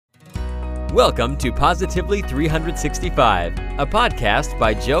Welcome to Positively 365, a podcast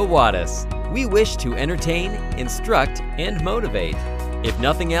by Joe Wattis. We wish to entertain, instruct, and motivate. If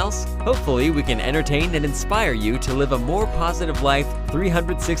nothing else, hopefully we can entertain and inspire you to live a more positive life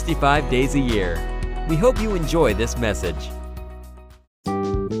 365 days a year. We hope you enjoy this message.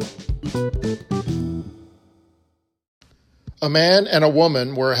 A man and a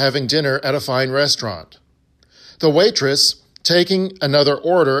woman were having dinner at a fine restaurant. The waitress, taking another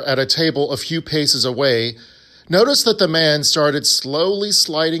order at a table a few paces away, noticed that the man started slowly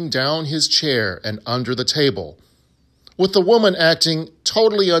sliding down his chair and under the table, with the woman acting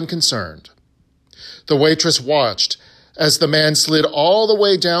totally unconcerned. The waitress watched as the man slid all the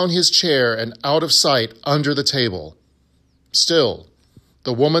way down his chair and out of sight under the table. Still,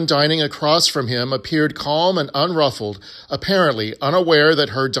 the woman dining across from him appeared calm and unruffled, apparently unaware that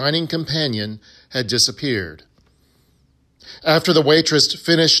her dining companion had disappeared. After the waitress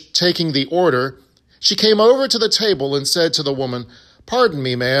finished taking the order, she came over to the table and said to the woman, "Pardon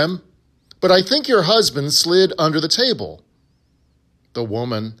me, ma'am, but I think your husband slid under the table." The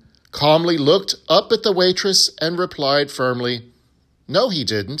woman calmly looked up at the waitress and replied firmly, "No, he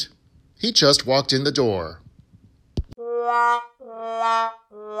didn't. He just walked in the door."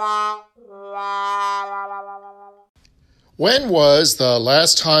 When was the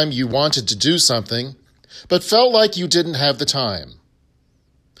last time you wanted to do something but felt like you didn't have the time?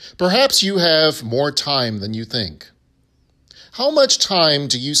 Perhaps you have more time than you think. How much time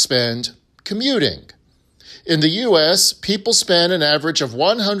do you spend commuting? In the U.S., people spend an average of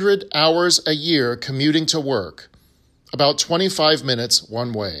 100 hours a year commuting to work, about 25 minutes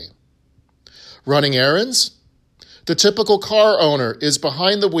one way. Running errands? The typical car owner is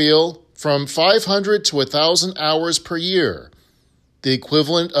behind the wheel from 500 to 1,000 hours per year, the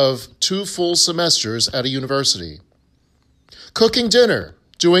equivalent of 2 full semesters at a university. Cooking dinner,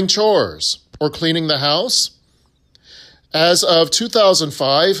 doing chores, or cleaning the house? As of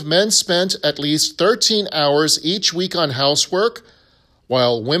 2005, men spent at least 13 hours each week on housework,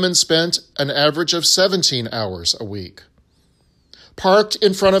 while women spent an average of 17 hours a week. Parked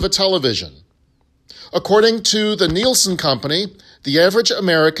in front of a television. According to the Nielsen Company, the average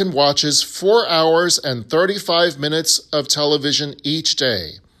American watches 4 hours and 35 minutes of television each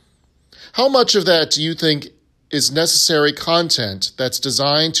day. How much of that do you think is necessary content that's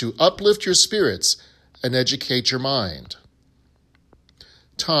designed to uplift your spirits and educate your mind?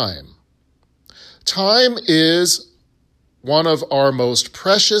 Time. Time is one of our most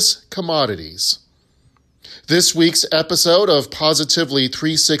precious commodities. This week's episode of Positively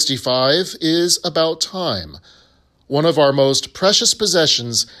 365 is about time, one of our most precious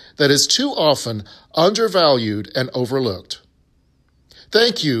possessions that is too often undervalued and overlooked.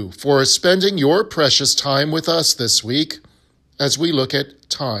 Thank you for spending your precious time with us this week as we look at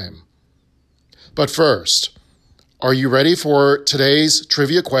time. But first, are you ready for today's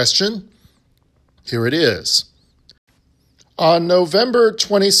trivia question? Here it is. On November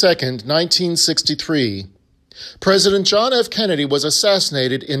 22nd, 1963, President John F. Kennedy was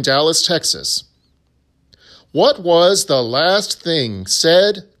assassinated in Dallas, Texas. What was the last thing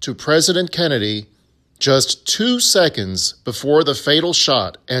said to President Kennedy just 2 seconds before the fatal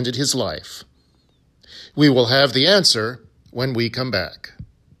shot ended his life? We will have the answer when we come back.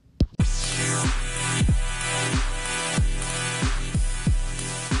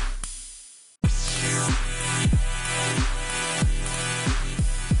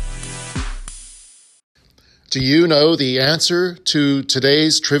 Do you know the answer to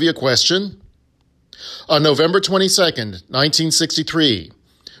today's trivia question? On November 22nd, 1963,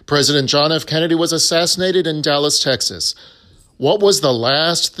 President John F. Kennedy was assassinated in Dallas, Texas. What was the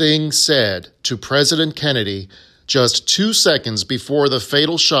last thing said to President Kennedy just 2 seconds before the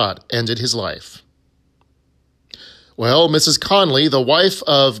fatal shot ended his life? Well, Mrs. Conley, the wife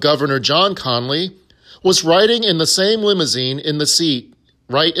of Governor John Conley, was riding in the same limousine in the seat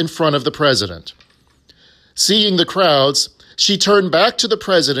right in front of the president. Seeing the crowds, she turned back to the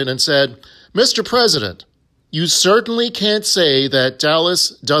president and said, "Mr. President, you certainly can't say that Dallas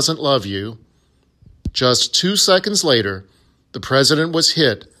doesn't love you." Just 2 seconds later, the president was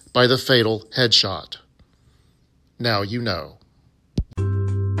hit by the fatal headshot. Now you know.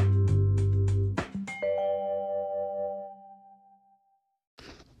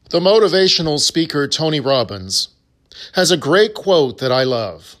 The motivational speaker Tony Robbins has a great quote that I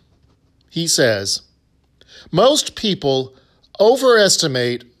love. He says, "Most people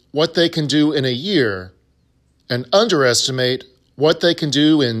overestimate what they can do in a year and underestimate what they can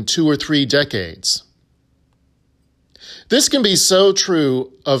do in 2 or 3 decades." This can be so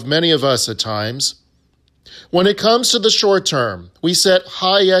true of many of us at times. When it comes to the short term, we set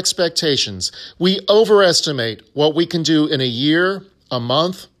high expectations. We overestimate what we can do in a year, a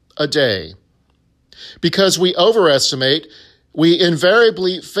month, a day. Because we overestimate, we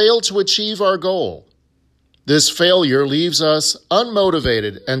invariably fail to achieve our goal. This failure leaves us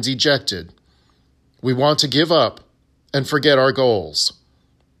unmotivated and dejected. We want to give up and forget our goals.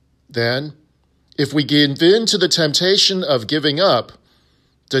 Then, if we give in to the temptation of giving up,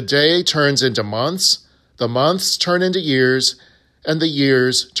 the day turns into months, the months turn into years, and the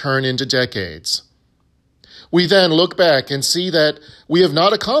years turn into decades. We then look back and see that we have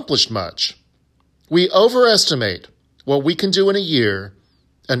not accomplished much. We overestimate what we can do in a year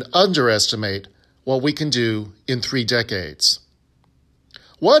and underestimate what we can do in 3 decades.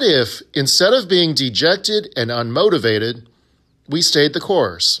 What if, instead of being dejected and unmotivated, we stayed the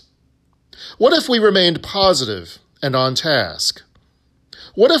course? What if we remained positive and on task?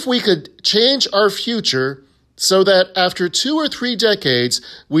 What if we could change our future so that after 2 or 3 decades,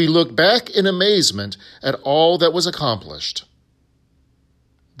 we look back in amazement at all that was accomplished?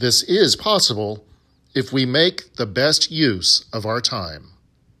 This is possible if we make the best use of our time.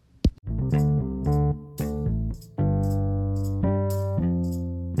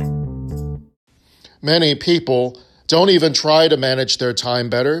 Many people don't even try to manage their time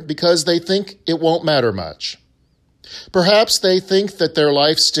better because they think it won't matter much. Perhaps they think that their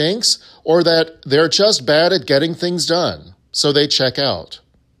life stinks or that they're just bad at getting things done, so they check out.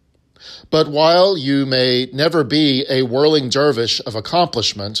 But while you may never be a whirling dervish of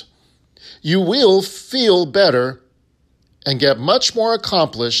accomplishment, you will feel better and get much more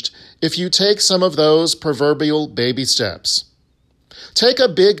accomplished if you take some of those proverbial baby steps. Take a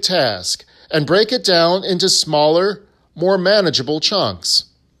big task and break it down into smaller, more manageable chunks.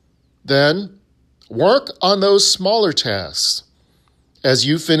 Then, work on those smaller tasks. As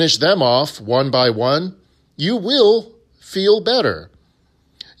you finish them off one by one, you will feel better.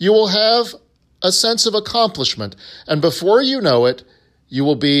 You will have a sense of accomplishment, and before you know it, you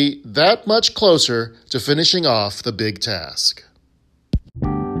will be that much closer to finishing off the big task.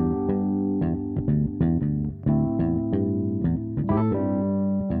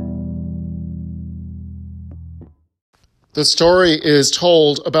 The story is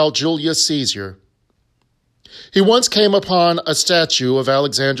told about Julius Caesar. He once came upon a statue of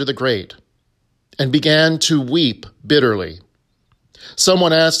Alexander the Great and began to weep bitterly.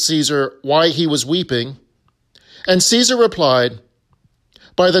 Someone asked Caesar why he was weeping, and Caesar replied,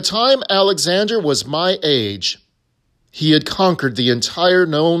 "By the time Alexander was my age, he had conquered the entire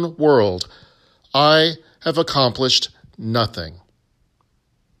known world. I have accomplished nothing."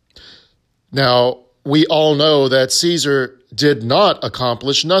 Now, we all know that Caesar did not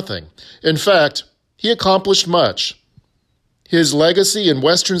accomplish nothing. In fact, he accomplished much. His legacy in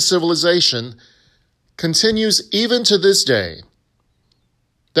Western civilization continues even to this day.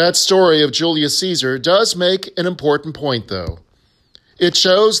 That story of Julius Caesar does make an important point, though. It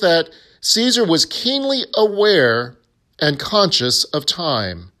shows that Caesar was keenly aware and conscious of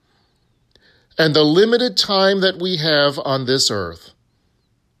time and the limited time that we have on this earth.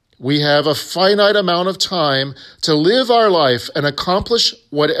 We have a finite amount of time to live our life and accomplish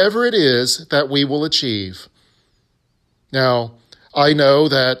whatever it is that we will achieve. Now, I know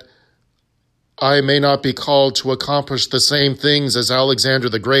that I may not be called to accomplish the same things as Alexander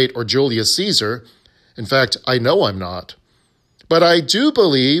the Great or Julius Caesar. In fact, I know I'm not. But I do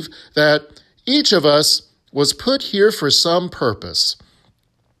believe that each of us was put here for some purpose.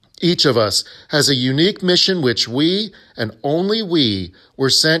 Each of us has a unique mission which we, and only we, were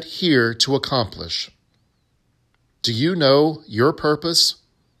sent here to accomplish. Do you know your purpose?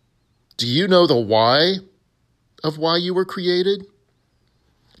 Do you know the why of why you were created?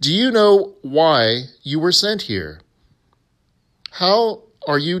 Do you know why you were sent here? How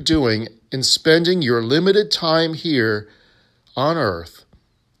are you doing in spending your limited time here on earth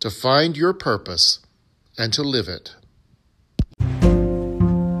to find your purpose and to live it?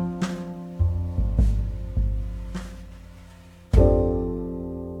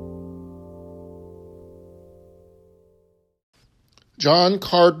 John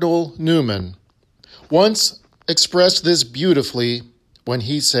Cardinal Newman once expressed this beautifully when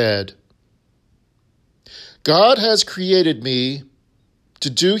he said, "God has created me to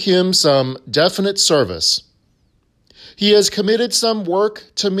do him some definite service. He has committed some work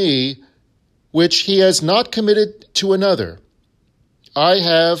to me which he has not committed to another. I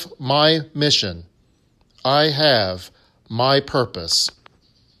have my mission. I have my purpose.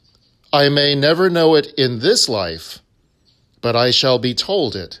 I may never know it in this life, but I shall be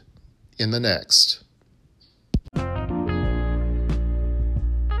told it in the next."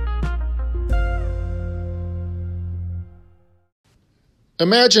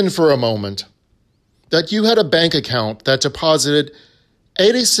 Imagine for a moment that you had a bank account that deposited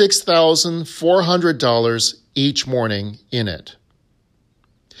 $86,400 each morning in it.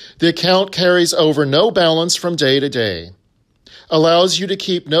 The account carries over no balance from day to day, allows you to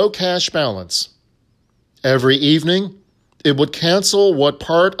keep no cash balance. Every evening, it would cancel what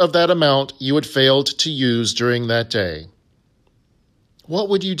part of that amount you had failed to use during that day. What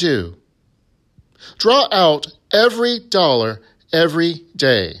would you do? Draw out every dollar every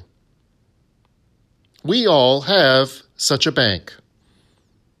day. We all have such a bank.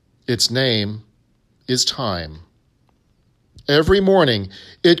 Its name is time. Every morning,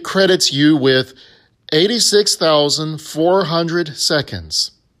 it credits you with 86,400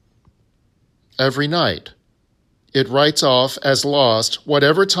 seconds. Every night, it writes off as lost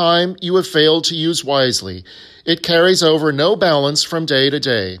whatever time you have failed to use wisely. It carries over no balance from day to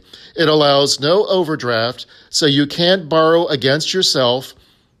day. It allows no overdraft, so you can't borrow against yourself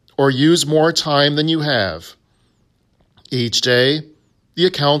or use more time than you have. Each day, the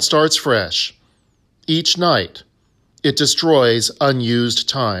account starts fresh. Each night, it destroys unused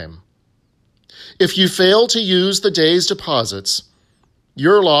time. If you fail to use the day's deposits,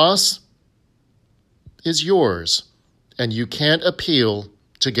 your loss is yours, and you can't appeal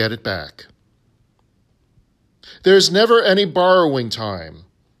to get it back. There's never any borrowing time.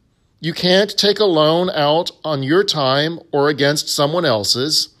 You can't take a loan out on your time or against someone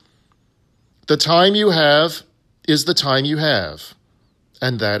else's. The time you have is the time you have,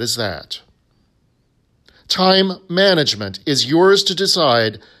 and that is that. Time management is yours to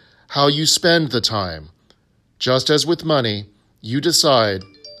decide how you spend the time. Just as with money, you decide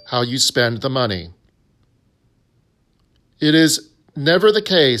how you spend the money. It is never the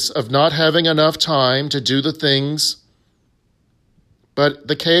case of not having enough time to do the things, but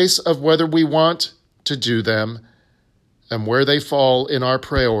the case of whether we want to do them and where they fall in our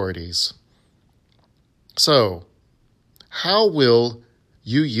priorities. So, how will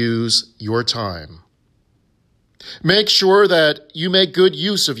you use your time? Make sure that you make good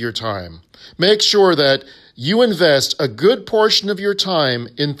use of your time. Make sure that you invest a good portion of your time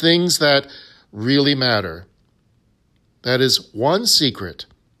in things that really matter. That is one secret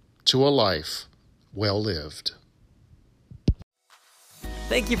to a life well lived.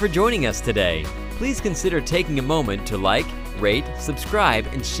 Thank you for joining us today. Please consider taking a moment to like, rate, subscribe,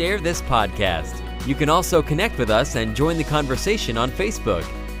 and share this podcast. You can also connect with us and join the conversation on Facebook.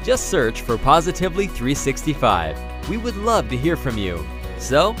 Just search for Positively 365. We would love to hear from you.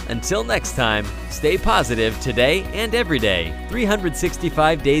 So, until next time, stay positive today and every day,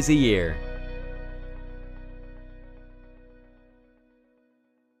 365 days a year.